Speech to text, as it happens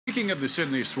Speaking of the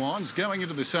Sydney Swans, going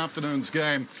into this afternoon's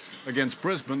game against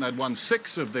Brisbane, they'd won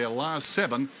 6 of their last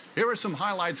 7. Here are some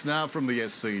highlights now from the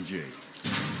SCG.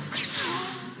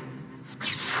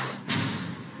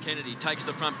 Kennedy takes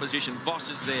the front position.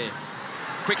 Voss is there.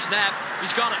 Quick snap.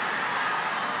 He's got it.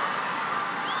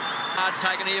 Hard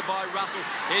taken here by Russell.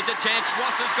 Here's a chance.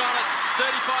 Ross has got it.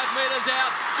 35 metres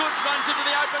out. Goods runs into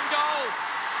the open goal.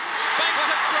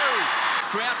 Banks it through.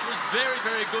 Crouch was very,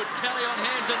 very good. Kelly on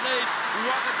hands and knees.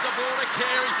 Rockets the ball to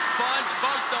Carey. Finds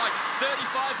Fosdike.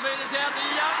 35 metres out. The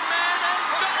young man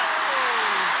has got it.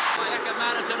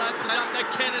 Madison opens up to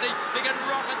Kennedy. He can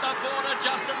rocket the ball to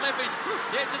Justin Lippage.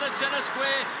 Into the centre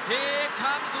square. Here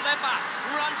comes Lepper.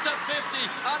 Runs to 50.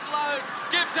 Unloads.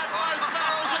 Gives it both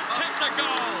barrels and kicks a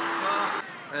goal.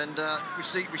 And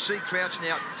we see Crouch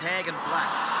now tag and black.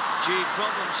 Gee,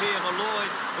 problems here. Malloy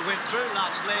went through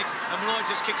Love's legs and Malloy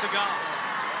just kicks a goal.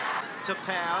 To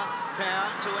Power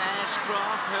to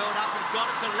Ashcroft, hurled up and got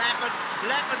it to Lappin.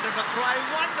 Lappin to McRae.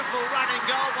 Wonderful running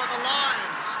goal by the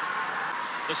Lions.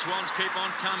 The Swans keep on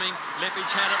coming.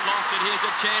 Lepage had it, lost it. Here's a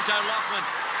chance. O'Loughlin.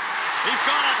 He's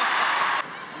got it.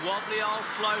 Wobbly old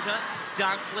floater.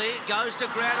 Dunkley goes to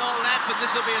ground. Oh, Lappin.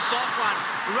 This will be a soft one.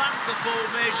 Runs the full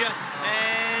measure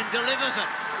and delivers it.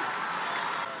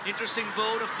 Interesting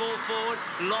ball to fall forward.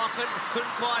 Lockett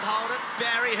couldn't quite hold it.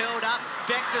 Barry held up.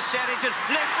 Back to Saddington.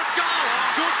 Left foot goal.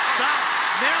 Good stuff.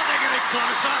 Now they're getting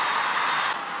closer.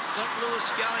 Got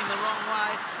Lewis going the wrong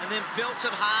way and then belts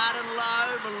it hard and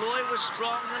low. Malloy was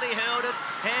strong, nearly held it.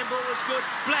 Handball was good.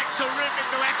 Black terrific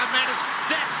to Ackermanis.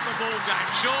 That's the ball game,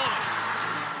 surely.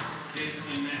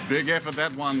 Big effort,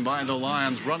 that one by the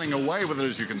Lions, running away with it,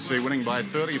 as you can see, winning by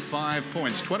 35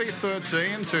 points.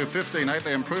 2013 to 15-8.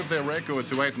 They improved their record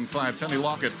to 8-5. Tony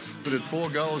Lockett, who did 4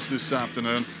 goals this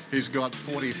afternoon, he's got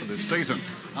 40 for this season.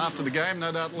 After the game,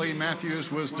 no doubt Lee Matthews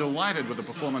was delighted with the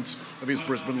performance of his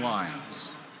Brisbane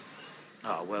Lions.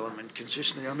 Oh, well, I mean,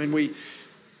 consistently. I mean,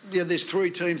 there's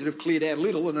 3 teams that have cleared out a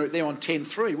little and they're on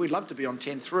 10-3. We'd love to be on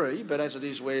 10-3, but as it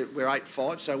is, we're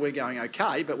 8-5, so we're going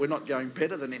okay, but we're not going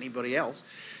better than anybody else.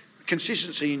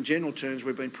 Consistency in general terms,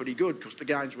 we've been pretty good because the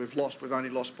games we've lost, we've only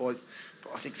lost by,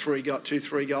 I think, 3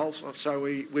 goals. So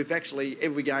we've actually,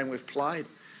 every game we've played,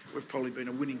 we've probably been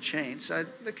a winning chance. So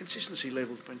the consistency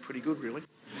level's been pretty good, really.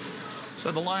 So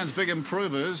the Lions big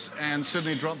improvers and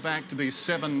Sydney dropped back to be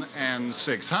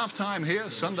 7-6. Half-time here,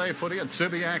 Sunday footy at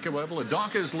Subiaco Oval. The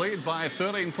Dockers lead by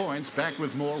 13 points. Back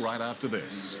with more right after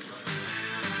this.